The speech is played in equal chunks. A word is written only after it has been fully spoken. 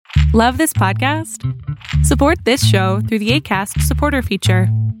Love this podcast? Support this show through the Acast supporter feature.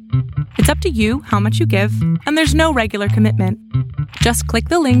 It's up to you how much you give, and there's no regular commitment. Just click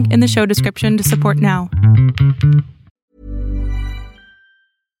the link in the show description to support now.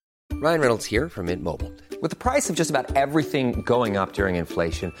 Ryan Reynolds here from Mint Mobile. With the price of just about everything going up during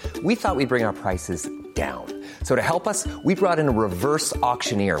inflation, we thought we'd bring our prices down. So to help us, we brought in a reverse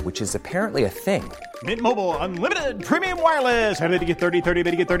auctioneer, which is apparently a thing. Mint Mobile Unlimited Premium Wireless. How to get 30, 30,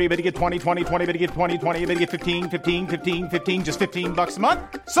 bit to get 30, bit to get 20, 20, 20, bit to get 20, 20, bit to get 15, 15, 15, 15, just $15 a month?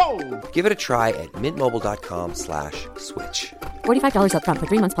 Sold! Give it a try at mintmobile.com/switch. $45 up front for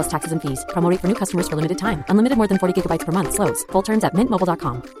 3 months plus taxes and fees. Promo rate for new customers for limited time. Unlimited more than 40 gigabytes per month. Slows full terms at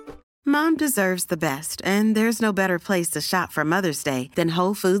mintmobile.com. Mom deserves the best, and there's no better place to shop for Mother's Day than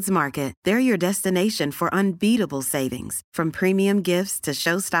Whole Foods Market. They're your destination for unbeatable savings, from premium gifts to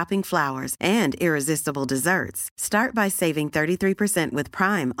show-stopping flowers and irresistible desserts. Start by saving 33% with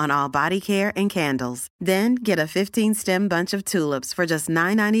Prime on all body care and candles. Then get a 15-stem bunch of tulips for just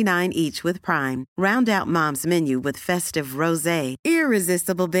 $9.99 each with Prime. Round out Mom's menu with festive rosé,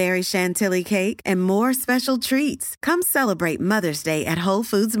 irresistible berry chantilly cake, and more special treats. Come celebrate Mother's Day at Whole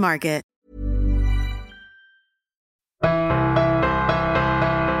Foods Market.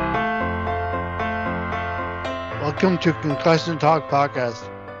 Welcome to Concussion Talk Podcast.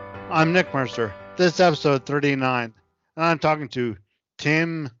 I'm Nick Mercer. This is episode 39, and I'm talking to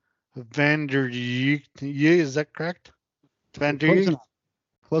Tim Van Der Yeek. Is that correct? Van Der Yeek?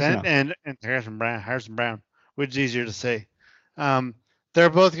 Close enough. And Harrison Brown, which is easier to say. They're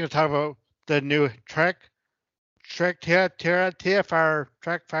both going to talk about the new TFR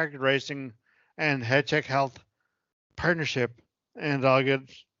Track Factory Racing and Head Check Health partnership, and I'll get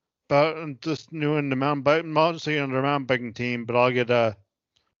about just new in the mountain bike, mostly on the mountain biking team, but I'll get their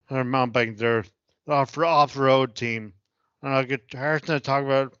mountain biking, their off-road team, and I'll get Harrison to talk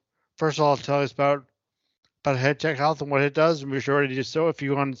about. First of all, tell us about Head Check Health and what it does, and be sure to do so if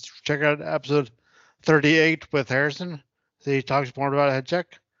you want to check out episode 38 with Harrison. So he talks more about Head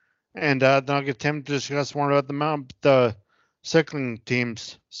Check. And then I'll get Tim to discuss more about the cycling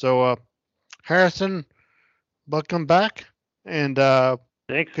teams. So, Harrison, welcome back. And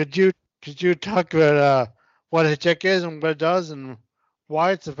thanks. Could you talk about what a check is and what it does and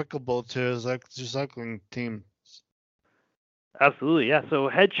why it's applicable to cycling teams? Absolutely, yeah. So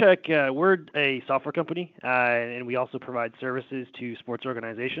HeadCheck, we're a software company, and we also provide services to sports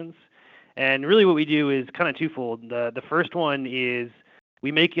organizations. And really, what we do is kind of twofold. The first one is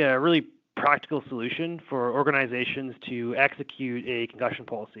we make a really practical solution for organizations to execute a concussion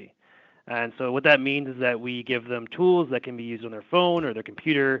policy. And so what that means is that we give them tools that can be used on their phone or their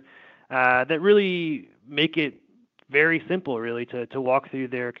computer that really make it very simple, really, to walk through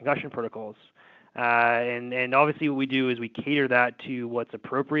their concussion protocols. And obviously what we do is we cater that to what's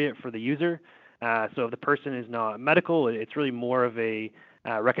appropriate for the user. So if the person is not medical, it's really more of a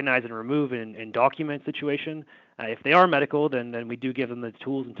recognize and remove and document situation. If they are medical, then we do give them the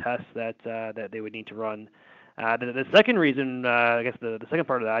tools and tests that they would need to run. The second reason, I guess the second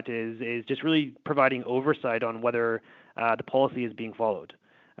part of that is just really providing oversight on whether the policy is being followed.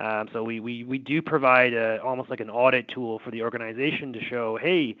 So we do provide almost like an audit tool for the organization to show,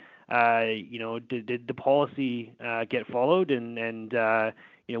 hey, did the policy get followed, and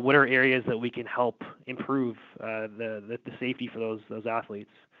what are areas that we can help improve the safety for those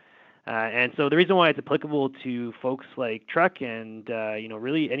athletes. And so the reason why it's applicable to folks like Trek and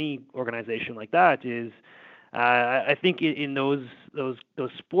really any organization like that is I think in those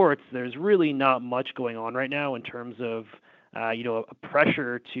sports there's really not much going on right now in terms of a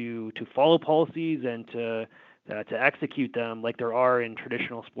pressure to follow policies and to execute them like there are in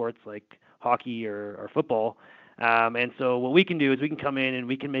traditional sports like hockey or football. And so what we can do is we can come in and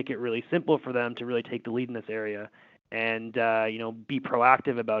we can make it really simple for them to really take the lead in this area and be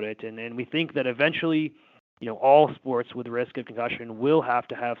proactive about it. And we think that eventually, all sports with risk of concussion will have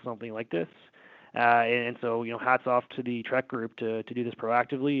to have something like this. And so, hats off to the Trek group to do this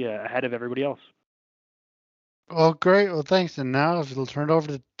proactively ahead of everybody else. Well, great. Well, thanks. And now we'll turn it over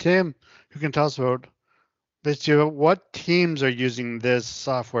to Tim, who can tell us about basically what teams are using this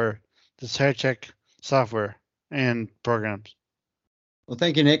software, this HeadCheck software and programs. Well,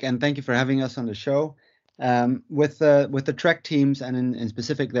 thank you, Nick, and thank you for having us on the show. With the Trek teams and in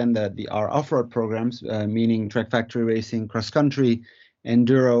specific then our off-road programs, meaning Trek Factory Racing, cross country,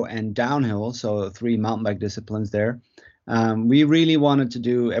 enduro, and downhill, so 3 mountain bike disciplines there. We really wanted to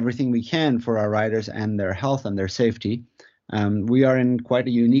do everything we can for our riders and their health and their safety. We are in quite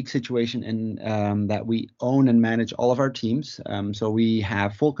a unique situation in that we own and manage all of our teams. So we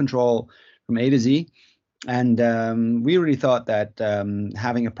have full control from A to Z. And we really thought that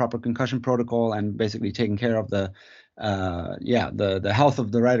having a proper concussion protocol and basically taking care of the health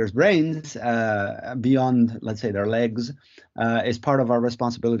of the riders' brains beyond, let's say, their legs is part of our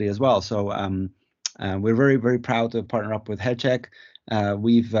responsibility as well. So we're very, very proud to partner up with HeadCheck.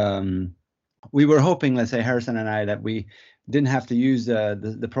 We were hoping, let's say, Harrison and I, that we didn't have to use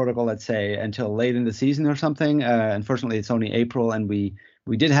the protocol, let's say, until late in the season or something. Unfortunately, it's only April, and we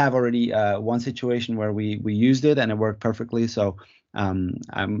did have already one situation where we used it and it worked perfectly. So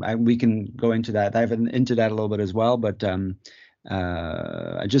we can go into that, dive into that a little bit as well. But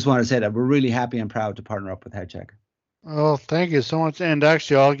I just want to say that we're really happy and proud to partner up with HeadCheck. Oh, thank you so much. And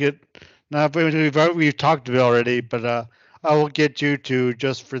actually, I'll get now we've talked about it already, but I will get you to,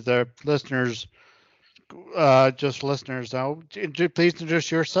 just for the listeners, now. Please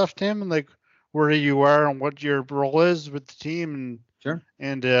introduce yourself, Tim, and like where you are and what your role is with the team, and sure,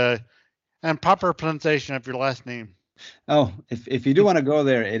 and proper pronunciation of your last name. Oh, if you do want to go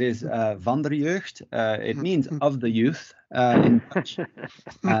there, it is van der Jeugd. It means of the youth in Dutch.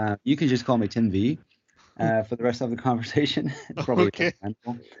 You can just call me Tim V for the rest of the conversation. Probably okay.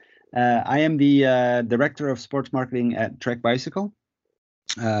 I am the director of sports marketing at Trek Bicycle,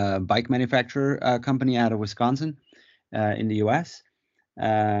 bike manufacturer company out of Wisconsin in the US.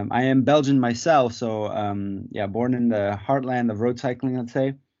 I am Belgian myself, so born in the heartland of road cycling, let's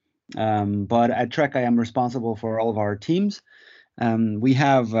say. But at Trek, I am responsible for all of our teams. We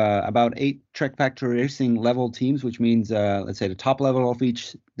have about 8 Trek Factory Racing level teams, which means, let's say, the top level of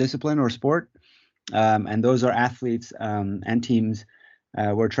each discipline or sport. And those are athletes and teams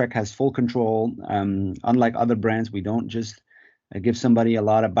where Trek has full control. Unlike other brands, we don't just give somebody a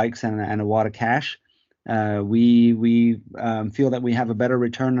lot of bikes and a lot of cash. We feel that we have a better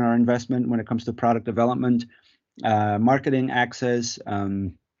return on our investment when it comes to product development, marketing access,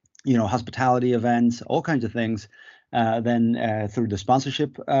 hospitality events, all kinds of things, than through the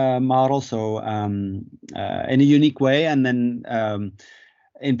sponsorship model. So in a unique way. And then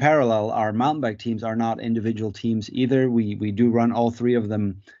in parallel, our mountain bike teams are not individual teams either. We do run all 3 of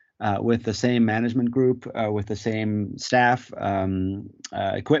them with the same management group, with the same staff,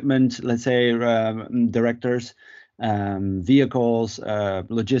 equipment, let's say, directors, vehicles,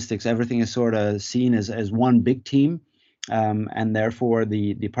 logistics. Everything is sort of seen as one big team. And therefore,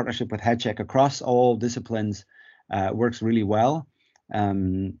 the partnership with HeadCheck across all disciplines works really well.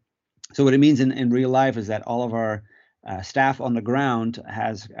 So what it means in real life is that all of our staff on the ground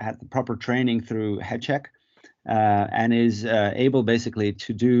has had the proper training through HeadCheck and is able basically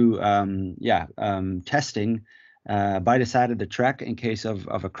to do testing by the side of the track in case of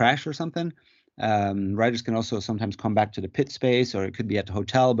a crash or something. Riders can also sometimes come back to the pit space, or it could be at the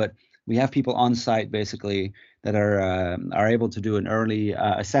hotel, but we have people on site basically that are able to do an early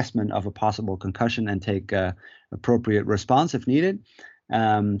assessment of a possible concussion and take appropriate response if needed.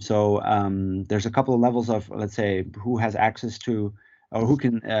 So there's a couple of levels of, let's say, who has access to or who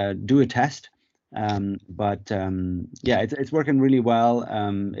can do a test. It's working really well.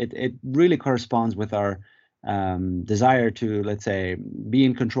 It really corresponds with our desire to, let's say, be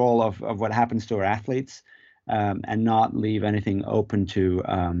in control of what happens to our athletes and not leave anything open to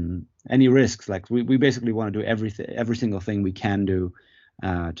any risks. Like we basically want to do every single thing we can do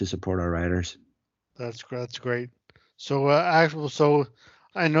to support our riders. That's great. So so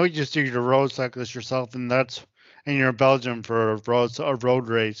I know you just do your road cyclist yourself, and you're in Belgium for a road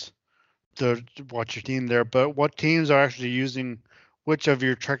race to watch your team there. But what teams are actually using? Which of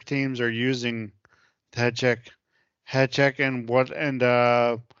your Trek teams are using HeadCheck, and what? And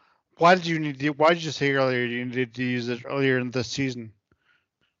why did you say earlier you needed to use it earlier in the season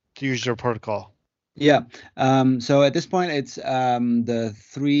to use your protocol? Yeah. So at this point, it's the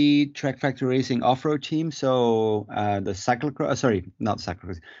 3 Trek Factory Racing off-road teams. So the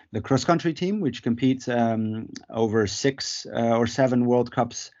cross-country team, which competes over 6 or 7 World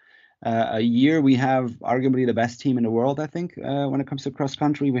Cups a year. We have arguably the best team in the world, I think, when it comes to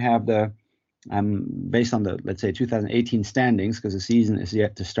cross-country. We have the, based on the, let's say, 2018 standings, because the season is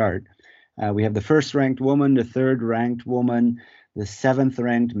yet to start. We have the 1st-ranked woman, the 3rd-ranked woman, the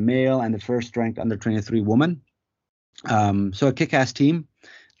 7th-ranked male, and the 1st-ranked under-23 woman. So a kick-ass team.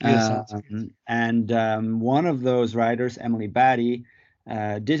 Yes, and one of those riders, Emily Batty,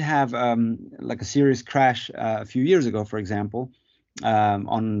 did have like a serious crash a few years ago, for example,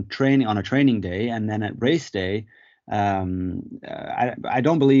 on a training day, and then at race day. I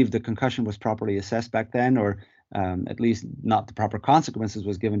don't believe the concussion was properly assessed back then, or at least not the proper consequences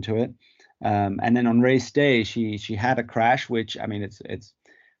was given to it. And then on race day, she had a crash, which, I mean, it's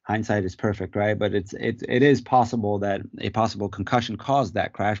hindsight is perfect, right? But it is possible that a possible concussion caused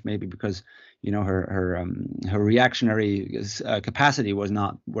that crash, maybe because her reactionary capacity was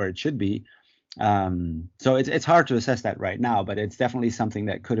not where it should be. So it's hard to assess that right now, but it's definitely something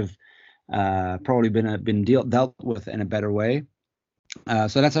that could have probably been dealt with in a better way.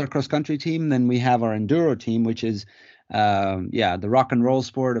 So that's our cross country team. Then we have our enduro team, which is the rock and roll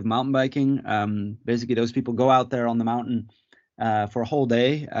sport of mountain biking. Basically, those people go out there on the mountain for a whole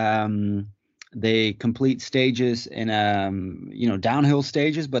day. They complete stages in downhill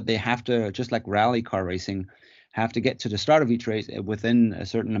stages, but they have to, just like rally car racing, have to get to the start of each race within a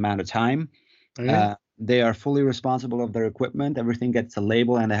certain amount of time. They are fully responsible of their equipment. Everything gets a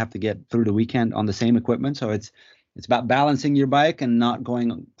label, and they have to get through the weekend on the same equipment. So it's about balancing your bike and not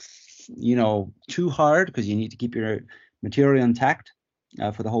going, too hard, because you need to keep your material intact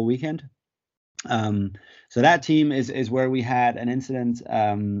for the whole weekend. So that team is where we had an incident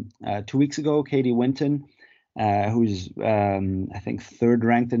 2 weeks ago. Katie Winton, who's I think third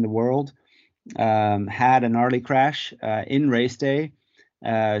ranked in the world, had a gnarly crash in race day.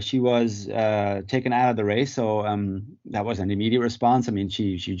 She was taken out of the race, so that was an immediate response. I mean,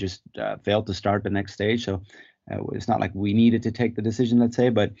 she just failed to start the next stage, so it's not like we needed to take the decision, let's say.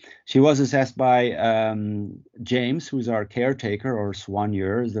 But she was assessed by James, who's our caretaker, or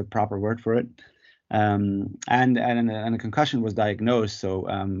soigneur is the proper word for it. And a concussion was diagnosed. So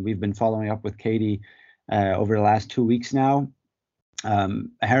we've been following up with Katie over the last 2 weeks now.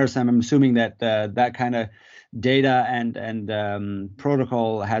 Harris, I'm assuming that that kind of data and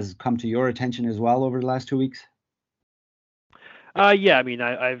protocol has come to your attention as well over the last 2 weeks. Yeah, I mean,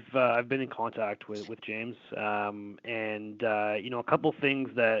 I've been in contact with James, and a couple things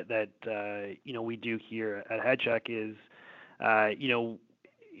that we do here at HeadCheck is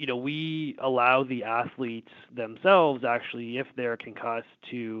we allow the athletes themselves, actually, if they're concussed,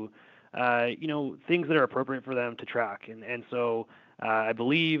 to things that are appropriate for them to track, and so I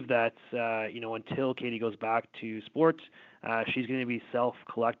believe that until Katie goes back to sport, she's going to be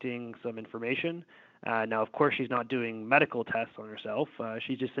self-collecting some information. Now, of course, she's not doing medical tests on herself.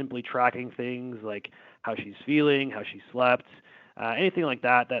 She's just simply tracking things like how she's feeling, how she slept, anything like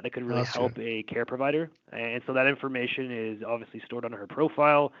that could really help a care provider. And so that information is obviously stored on her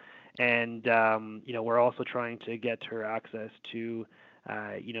profile. And, we're also trying to get her access to,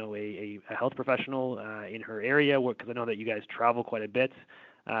 a health professional in her area, because I know that you guys travel quite a bit.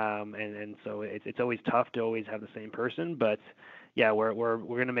 And so it's always tough to always have the same person. But, yeah, we're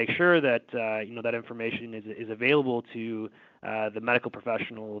going to make sure that that information is available to the medical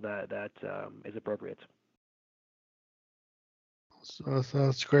professional that is appropriate. So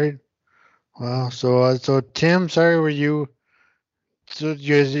that's great. Wow. So Tim, sorry, were you? So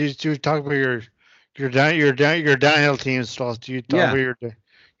you talk about your downhill team stuff. Do you talk about your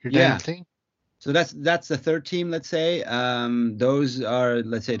downhill team? So that's the third team, let's say. Those are,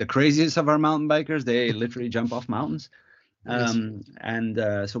 let's say, the craziest of our mountain bikers. They literally jump off mountains.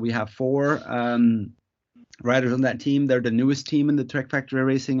 So we have 4 riders on that team. They're the newest team in the Trek Factory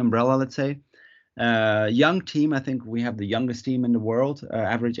Racing umbrella, let's say. Young team, I think we have the youngest team in the world.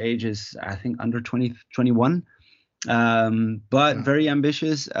 Average age is, I think, under 21. But very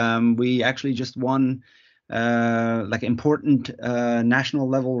ambitious. We actually just won important national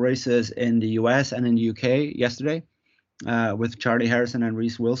level races in the US and in the UK yesterday with Charlie Harrison and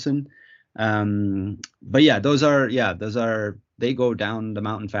Reese Wilson. But yeah, those are they go down the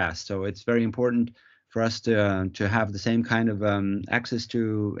mountain fast. So it's very important for us to have the same kind of access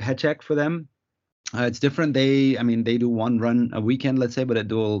to HeadCheck for them. It's different. They do one run a weekend, let's say, but they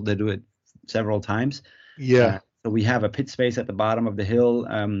do it several times. Yeah. So we have a pit space at the bottom of the hill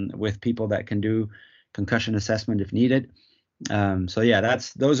with people that can do concussion assessment if needed. Those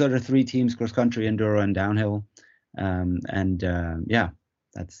are the 3 teams: cross country, enduro, and downhill.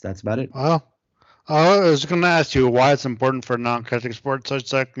 That's about it. Well, I was going to ask you why it's important for non-contact sports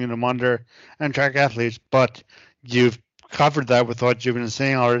such as Munder and track athletes, but you've covered that with what you've been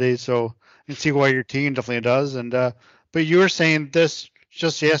saying already. So you can see why your team definitely does. And but you were saying this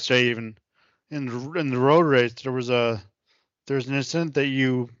just yesterday, even in the road race, there was an incident that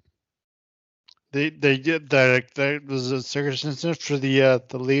there was a serious incident for the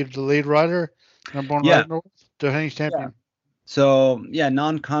lead rider, number 1 rider, defending champion. Yeah. So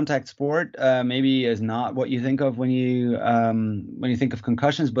non-contact sport maybe is not what you think of when you think of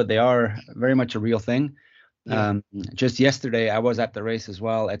concussions, but they are very much a real thing. Yeah. Just yesterday, I was at the race as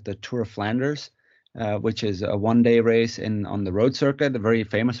well at the Tour of Flanders, which is a one-day race on the road circuit, a very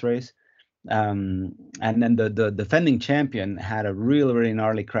famous race. And then the defending champion had a really, really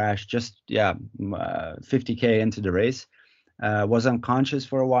gnarly crash. 50K into the race, was unconscious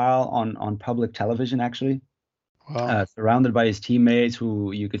for a while on public television actually. surrounded by his teammates,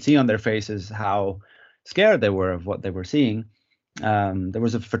 who you could see on their faces how scared they were of what they were seeing. There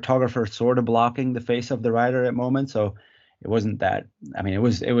was a photographer sort of blocking the face of the rider at moments, so it wasn't that. I mean, it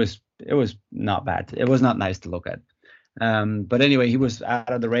was not bad. It was not nice to look at. But anyway, he was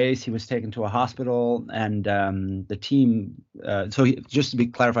out of the race. He was taken to a hospital, and the team. Just to be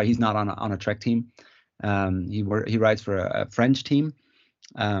clarified, he's not on a Trek team. He rides for a French team.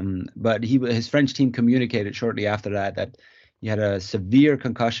 But his French team communicated shortly after that he had a severe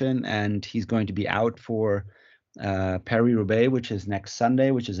concussion, and he's going to be out for Paris-Roubaix, which is next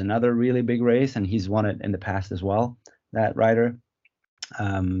Sunday, which is another really big race, and he's won it in the past as well, that rider.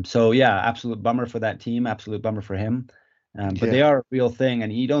 So yeah, absolute bummer for that team, absolute bummer for him. But they are a real thing,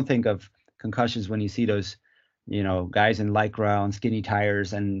 and you don't think of concussions when you see those, guys in Lycra on skinny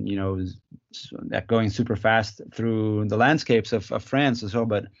tires and, that going super fast through the landscapes of France as well.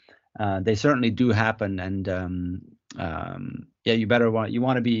 But they certainly do happen, and you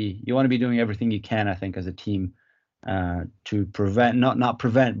want to be doing everything you can, I think, as a team to prevent, not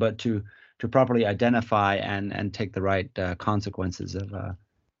prevent, but to properly identify and take the right consequences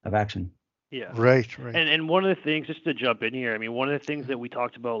of action. Yeah. Right. And one of the things, just to jump in here, I mean, one of the things that we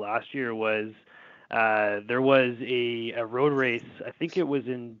talked about last year was there was a road race. I think it was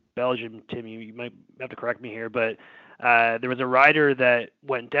in Belgium, Tim. You might have to correct me here, but there was a rider that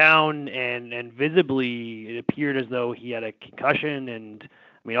went down, and visibly it appeared as though he had a concussion. And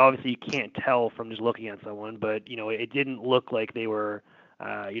I mean, obviously you can't tell from just looking at someone, but it didn't look like they were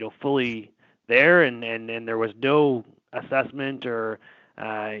fully there, and there was no assessment or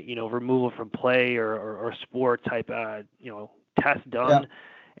removal from play or sport type test done. Yeah.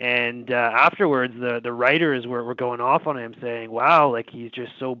 And afterwards, the writers were going off on him, saying, "Wow, like he's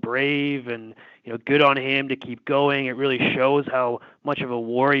just so brave, and good on him to keep going. It really shows how much of a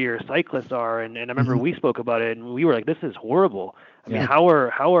warrior cyclists are." And I remember we spoke about it, and we were like, "This is horrible. I mean, how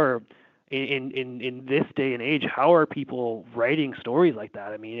are in this day and age, how are people writing stories like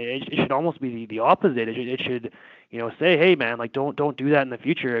that? I mean, it should almost be the opposite. It should, say, hey man, like don't do that in the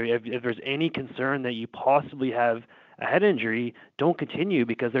future. If there's any concern that you possibly have a head injury, don't continue,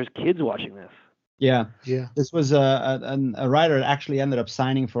 because there's kids watching this." Yeah. This was a rider that actually ended up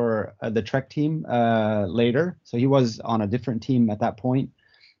signing for the Trek team later, so he was on a different team at that point.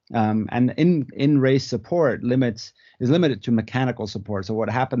 And in race support is limited to mechanical support. So what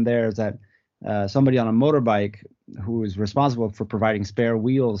happened there is that somebody on a motorbike who is responsible for providing spare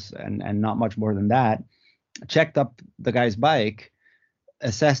wheels and not much more than that, checked up the guy's bike,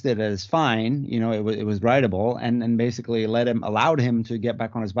 assessed it as fine, it was rideable, and basically allowed him to get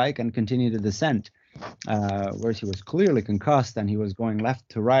back on his bike and continue the descent. Whereas he was clearly concussed, and he was going left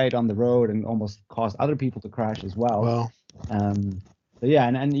to right on the road and almost caused other people to crash as well. So yeah,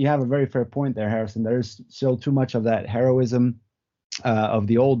 and you have a very fair point there, Harrison. There's still too much of that heroism of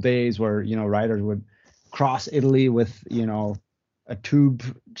the old days where, riders would cross Italy with, a tube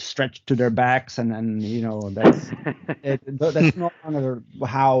stretched to their backs, and that's no longer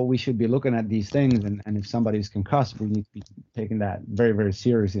how we should be looking at these things. And if somebody's concussed, we need to be taking that very, very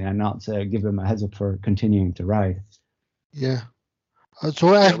seriously and not give them a heads up for continuing to ride. Yeah.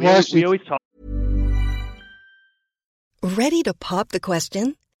 We always talk. Ready to pop the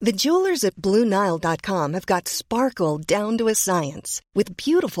question? The jewelers at BlueNile.com have got sparkle down to a science with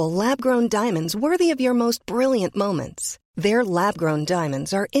beautiful lab-grown diamonds worthy of your most brilliant moments. Their lab-grown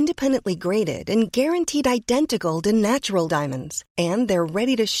diamonds are independently graded and guaranteed identical to natural diamonds, and they're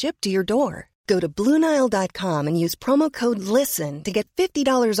ready to ship to your door. Go to BlueNile.com and use promo code LISTEN to get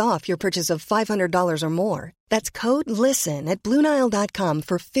 $50 off your purchase of $500 or more. That's code LISTEN at BlueNile.com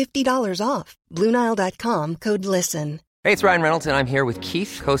for $50 off. BlueNile.com, code LISTEN. Hey, it's Ryan Reynolds, and I'm here with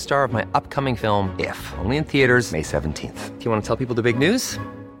Keith, co-star of my upcoming film, If, only in theaters May 17th. Do you want to tell people the big news?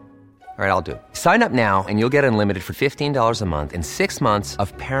 All right, I'll do it. Sign up now and you'll get unlimited for $15 a month and 6 months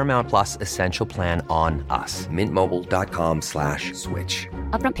of Paramount Plus Essential Plan on us. MintMobile.com/switch.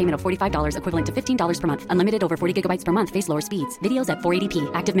 Upfront payment of $45 equivalent to $15 per month. Unlimited over 40 gigabytes per month. Face lower speeds. Videos at 480p.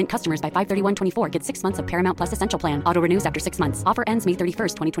 Active Mint customers by 531.24 get 6 months of Paramount Plus Essential Plan. Auto renews after 6 months. Offer ends May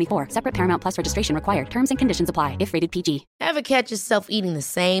 31st, 2024. Separate Paramount Plus registration required. Terms and conditions apply if rated PG. Ever catch yourself eating the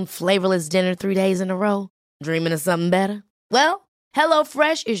same flavorless dinner 3 days in a row? Dreaming of something better? Well,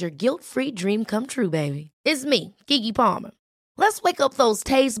 HelloFresh is your guilt-free dream come true, baby. It's me, Keke Palmer. Let's wake up those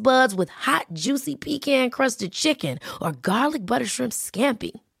taste buds with hot, juicy pecan-crusted chicken or garlic butter shrimp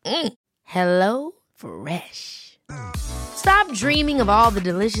scampi. Hello Fresh. Stop dreaming of all the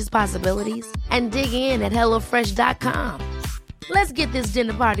delicious possibilities and dig in at HelloFresh.com. Let's get this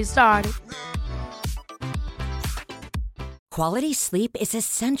dinner party started. Quality sleep is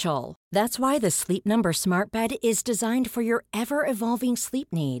essential. That's why the Sleep Number Smart Bed is designed for your ever-evolving sleep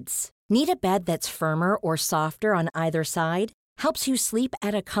needs. Need a bed that's firmer or softer on either side? Helps you sleep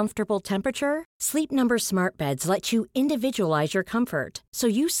at a comfortable temperature? Sleep Number Smart Beds let you individualize your comfort, so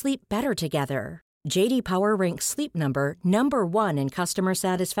you sleep better together. J.D. Power ranks Sleep Number number 1 in customer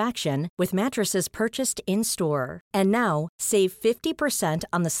satisfaction with mattresses purchased in-store. And now, save 50%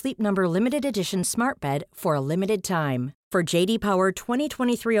 on the Sleep Number Limited Edition Smart Bed for a limited time. For J.D. Power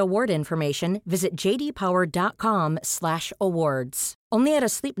 2023 award information, visit jdpower.com/awards. Only at a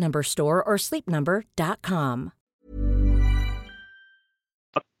Sleep Number store or sleepnumber.com.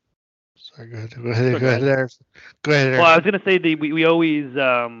 Sorry, go ahead there. Well, I was going to say we always,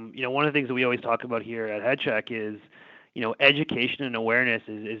 one of the things that we always talk about here at HeadCheck is, education and awareness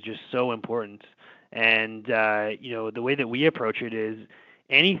is just so important. And, the way that we approach it is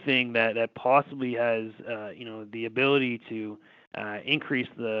anything that possibly has, the ability to increase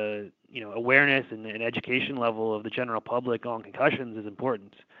the, awareness and education level of the general public on concussions is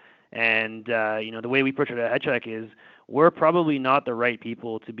important. And, the way we approach it at HeadCheck is we're probably not the right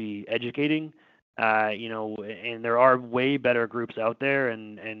people to be educating, and there are way better groups out there.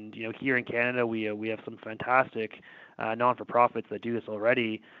 And here in Canada, we have some fantastic non-for-profits that do this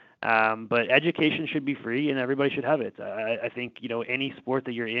already. But education should be free and everybody should have it. I think, any sport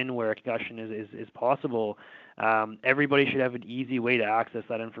that you're in where a concussion is possible, everybody should have an easy way to access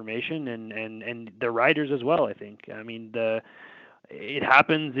that information and the riders as well, I think. I mean, it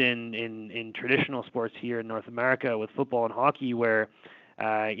happens in traditional sports here in North America with football and hockey where,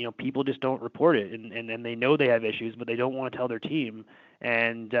 people just don't report it and they know they have issues, but they don't want to tell their team.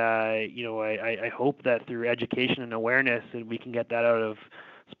 And, I hope that through education and awareness that we can get that out of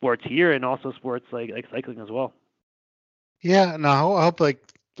sports here and also sports like cycling as well. Yeah, and I hope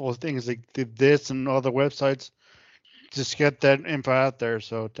those things like this and other websites just get that info out there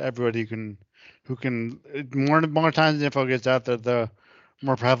so to everybody who can more times the info gets out there, the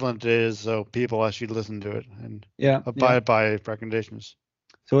more prevalent it is, so people actually listen to it and abide by recommendations.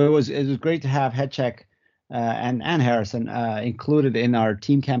 So it was great to have HeadCheck and Harrison included in our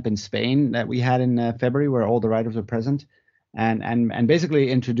team camp in Spain that we had in February, where all the riders were present, and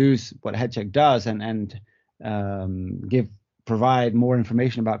basically introduce what HeadCheck does and provide more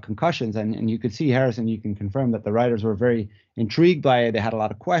information about concussions. And you could see, Harrison, you can confirm that the riders were very intrigued by it. They had a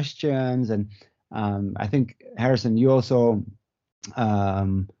lot of questions, and I think, Harrison, you also, I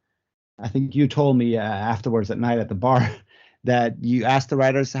think you told me afterwards at night at the bar that you asked the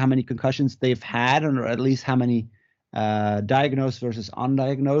riders how many concussions they've had, or at least how many diagnosed versus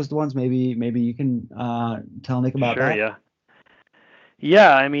undiagnosed ones. Maybe you can tell Nick about that. Sure,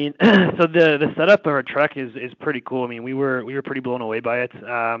 yeah. I mean, so the setup of our trek is pretty cool. I mean, we were pretty blown away by it.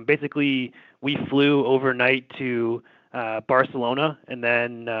 Basically, we flew overnight to Barcelona and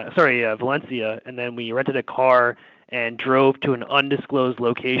then Valencia, and then we rented a car and drove to an undisclosed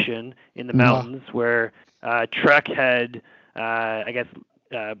location in the mountains where Trek had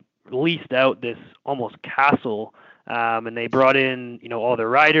leased out this almost castle, and they brought in all their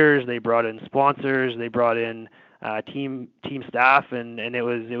riders, they brought in sponsors, they brought in team staff, and it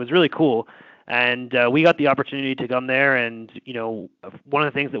was really cool. And we got the opportunity to come there, and one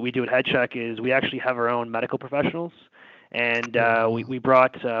of the things that we do at HeadCheck is we actually have our own medical professionals, and we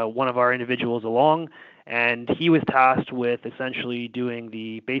brought one of our individuals along, and he was tasked with essentially doing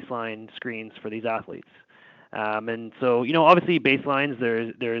the baseline screens for these athletes. And so, obviously baselines,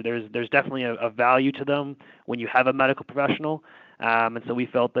 there's definitely a value to them when you have a medical professional. And so we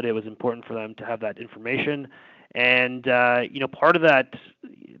felt that it was important for them to have that information. And, part of that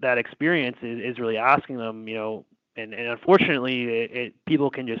experience is really asking them, and unfortunately people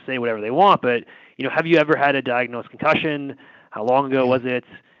can just say whatever they want, but, have you ever had a diagnosed concussion? How long ago was it?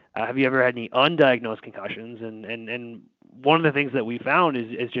 Have you ever had any undiagnosed concussions? And one of the things that we found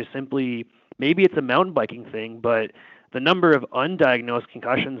is just simply, maybe it's a mountain biking thing, but the number of undiagnosed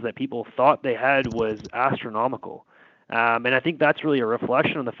concussions that people thought they had was astronomical. And I think that's really a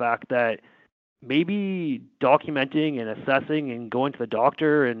reflection of the fact that maybe documenting and assessing and going to the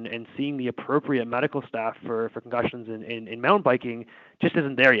doctor and seeing the appropriate medical staff for concussions in mountain biking just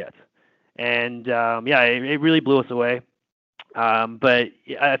isn't there yet. And it really blew us away. But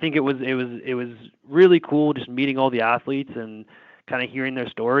I think it was really cool just meeting all the athletes and kind of hearing their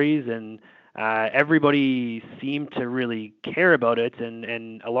stories, and everybody seemed to really care about it,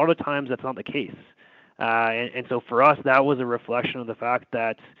 and a lot of times that's not the case. And so for us, that was a reflection of the fact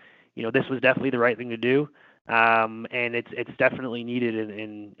that this was definitely the right thing to do, and it's definitely needed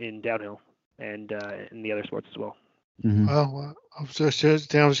in downhill and in the other sports as well. Mm-hmm. Well, I was just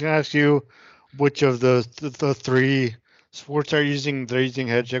going to ask you which of the three sports they're using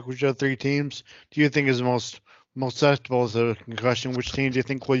head check, which are 3 teams do you think is most susceptible to a concussion? Which team do you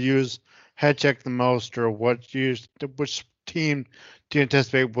think will use head check the most, or which team do you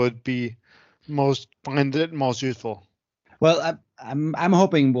anticipate would be find it most useful? Well, I'm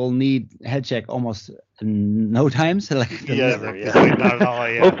hoping we'll need head check almost no times. Not at all.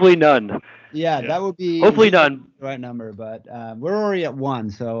 Yeah. Hopefully none. Yeah, that would be hopefully none. The right number, but we're already at 1,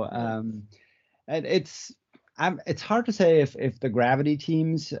 so it's hard to say if the gravity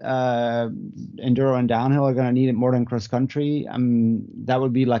teams, enduro and downhill, are going to need it more than cross country. That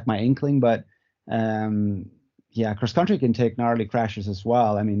would be like my inkling, but cross country can take gnarly crashes as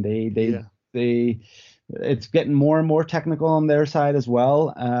well. I mean, they it's getting more and more technical on their side as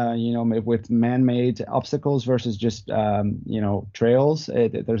well. With man-made obstacles versus just trails.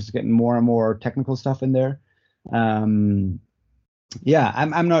 There's getting more and more technical stuff in there. I'm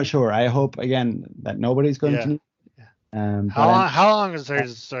not sure. I hope again that nobody's going to need. How long are the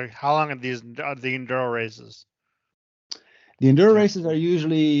enduro races? The enduro races are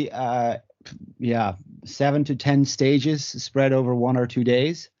usually 7 to 10 stages spread over 1 or 2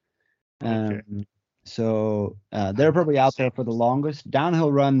 days. Okay. So they're probably out there for the longest.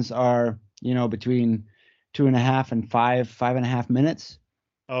 Downhill runs are, between 2.5 and 5.5 minutes.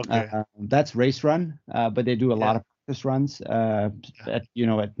 Okay. That's race run, but they do a lot of practice runs at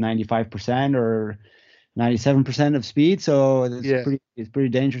 95% or 97% of speed. So it's pretty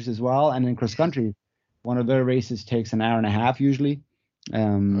dangerous as well. And in cross country, one of their races takes an hour and a half usually.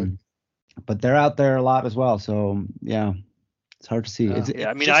 But they're out there a lot as well. So it's hard to see.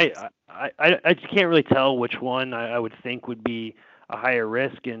 I just can't really tell which one I would think would be a higher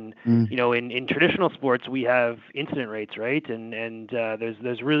risk. And in traditional sports we have incident rates, right? And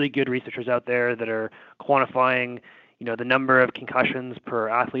there's really good researchers out there that are quantifying the number of concussions per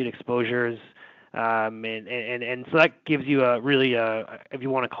athlete exposures, and so that gives you a really if you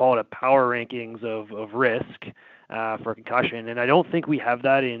want to call it a power rankings of risk for concussion. And I don't think we have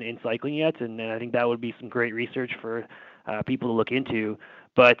that in cycling yet, and I think that would be some great research for people to look into.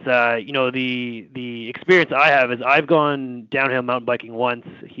 But the experience I have is I've gone downhill mountain biking once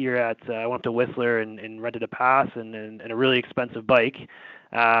here at I went to Whistler and rented a pass and a really expensive bike,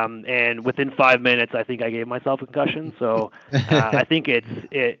 and within 5 minutes I think I gave myself a concussion. So I think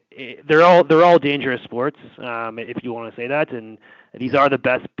they're all dangerous sports, if you want to say that, and these are the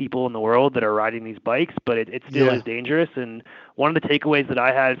best people in the world that are riding these bikes, but it still is dangerous. And one of the takeaways that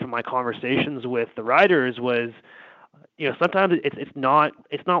I had from my conversations with the riders was, sometimes it's not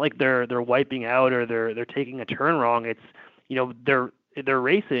like they're wiping out or they're taking a turn wrong. It's they're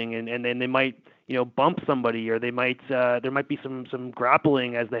racing and then they might bump somebody, or they might there might be some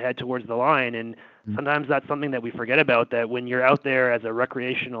grappling as they head towards the line. And sometimes that's something that we forget about, that when you're out there as a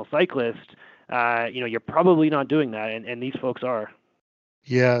recreational cyclist, you're probably not doing that, and these folks are.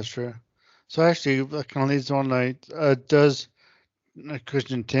 Yeah, sure. So actually, on these one night, does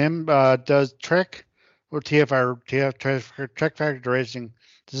Christian Tim does Trek or TF Trek Factory Racing,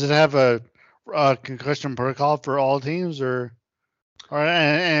 does it have a concussion protocol for all teams,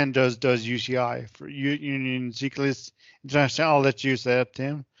 and does UCI for Union Cycliste International? I'll let you say that,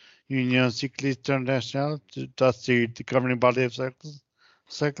 Tim. Union Cycliste International, that's the governing body of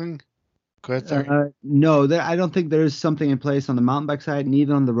cycling. Go ahead, sorry. No, I don't think there's something in place on the mountain bike side,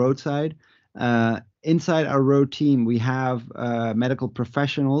 neither on the road side. Inside our road team, we have medical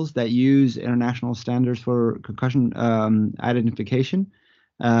professionals that use international standards for concussion identification.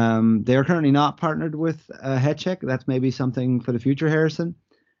 They are currently not partnered with Head Check. That's maybe something for the future, Harrison.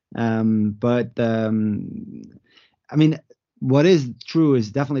 But what is true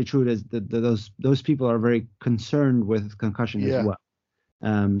is definitely true. Is that those people are very concerned with concussion as well.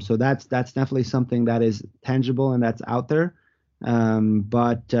 So that's definitely something that is tangible and that's out there.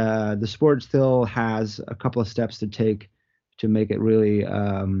 But the sport still has a couple of steps to take to make it really,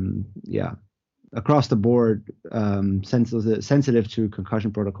 across the board, sensitive to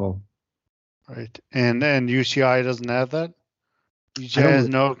concussion protocol. Right, and UCI doesn't have that. UCI has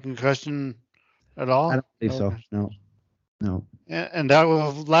no concussion at all. I don't believe so. No. And that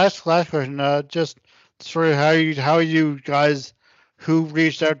was last question. Just sort of how you guys, who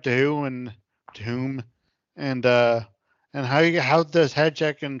reached out to who and to whom, and how does Head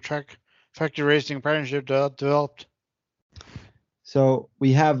Check and Trek Factory Racing partnership developed? So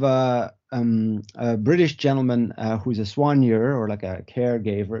we have a British gentleman who's a soigneur, or like a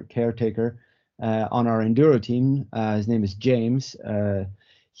caretaker on our enduro team. His name is James.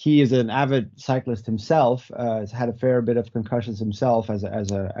 He is an avid cyclist himself. Has had a fair bit of concussions himself as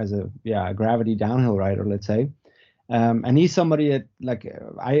a gravity downhill rider, let's say. And he's somebody that, like,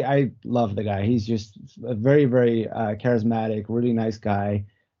 I love the guy. He's just a very, very charismatic, really nice guy.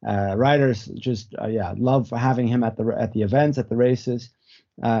 Riders just love having him at the events, at the races.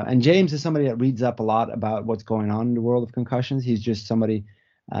 And James is somebody that reads up a lot about what's going on in the world of concussions. He's just somebody.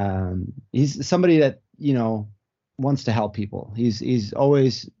 He's somebody that, you know, wants to help people. He's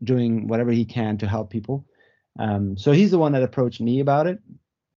always doing whatever he can to help people. So he's the one that approached me about it.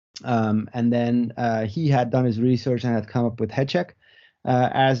 And then he had done his research and had come up with HeadCheck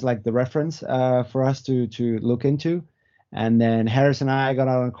as like the reference for us to look into. And then Harris and I got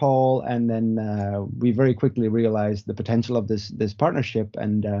out on a call, and then we very quickly realized the potential of this partnership.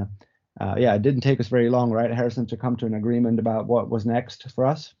 And it didn't take us very long, right, Harrison, to come to an agreement about what was next for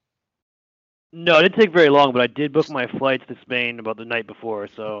us? No, it didn't take very long, but I did book my flights to Spain about the night before.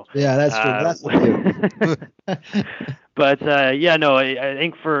 So yeah, that's true. But I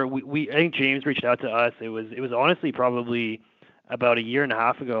think I think James reached out to us. It was honestly probably about a year and a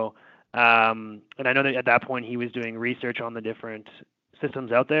half ago. And I know that at that point he was doing research on the different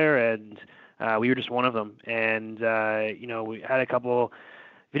systems out there, and we were just one of them. And we had a couple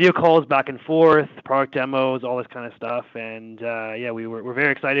video calls back and forth, product demos, all this kind of stuff. And we're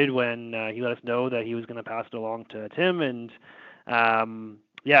very excited when he let us know that he was going to pass it along to Tim. And I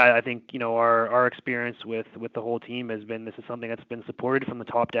think, you know, our experience with the whole team has been, this is something that's been supported from the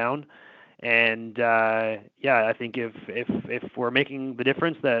top down. And I think if we're making the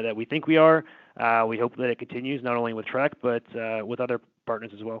difference that we think we are, we hope that it continues not only with Trek but with other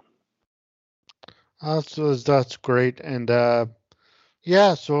partners as well. That's great. And so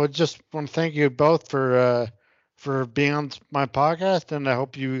I just want to thank you both for being on my podcast, and I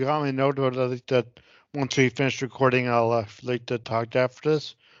hope you got me note that once we finish recording, I'll like to talk after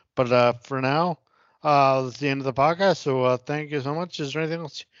this. But for now, it's the end of the podcast. So thank you so much. Is there anything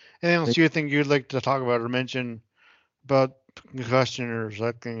else you think you'd like to talk about or mention about concussion or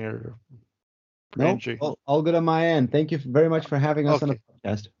something or injury? No, all good on my end. Thank you very much for having us on the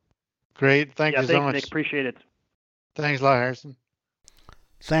podcast. Great. Thank you so much. Nick, appreciate it. Thanks a lot, Harrison.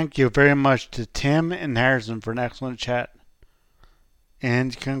 Thank you very much to Tim and Harrison for an excellent chat.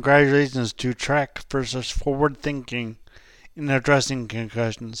 And congratulations to Trek for such forward thinking in addressing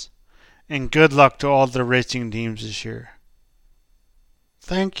concussions. And good luck to all the racing teams this year.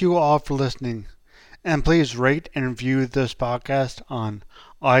 Thank you all for listening. And please rate and review this podcast on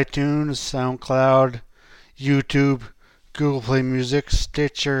iTunes, SoundCloud, YouTube, Google Play Music,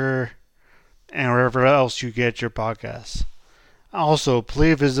 Stitcher, and wherever else you get your podcasts. Also,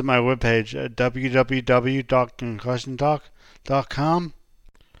 please visit my webpage at www.concussiontalk.com.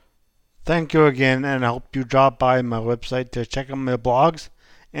 Thank you again, and I hope you drop by my website to check out my blogs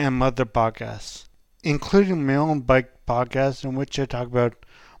and my other podcasts, including my own bike podcast in which I talk about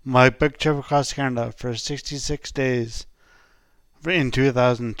my bike trip across Canada for 66 days in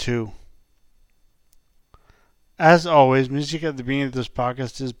 2002. As always, music at the beginning of this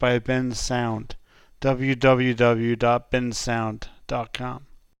podcast is by Ben Sound. www.bensound.com.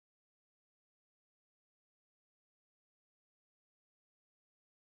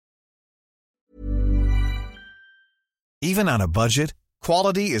 Even on a budget,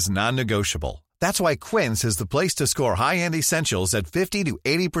 quality is non-negotiable. That's why Quince is the place to score high-end essentials at 50 to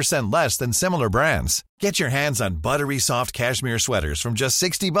 80% less than similar brands. Get your hands on buttery soft cashmere sweaters from just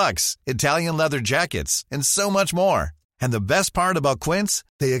 $60, Italian leather jackets, and so much more. And the best part about Quince,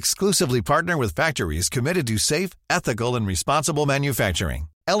 they exclusively partner with factories committed to safe, ethical, and responsible manufacturing.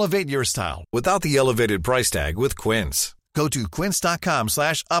 Elevate your style without the elevated price tag with Quince. Go to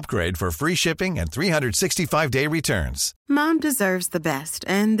quince.com/upgrade for free shipping and 365-day returns. Mom deserves the best,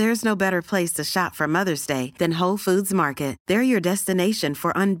 and there's no better place to shop for Mother's Day than Whole Foods Market. They're your destination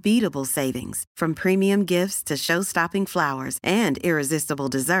for unbeatable savings, from premium gifts to show-stopping flowers and irresistible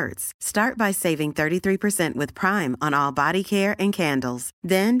desserts. Start by saving 33% with Prime on all body care and candles.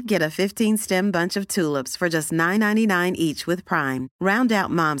 Then get a 15-stem bunch of tulips for just $9.99 each with Prime. Round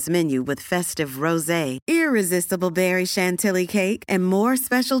out Mom's menu with festive rosé, irresistible berry chantilly cake, and more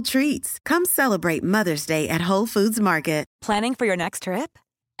special treats. Come celebrate Mother's Day at Whole Foods Market. Planning for your next trip?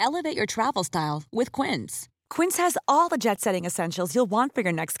 Elevate your travel style with Quince. Quince has all the jet-setting essentials you'll want for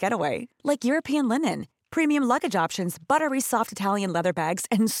your next getaway, like European linen, premium luggage options, buttery soft Italian leather bags,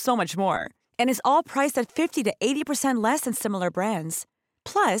 and so much more. And is all priced at 50 to 80% less than similar brands.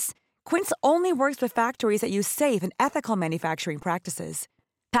 Plus, Quince only works with factories that use safe and ethical manufacturing practices.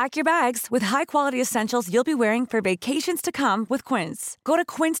 Pack your bags with high-quality essentials you'll be wearing for vacations to come with Quince. Go to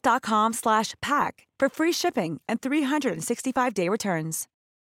quince.com/pack for free shipping and 365-day returns.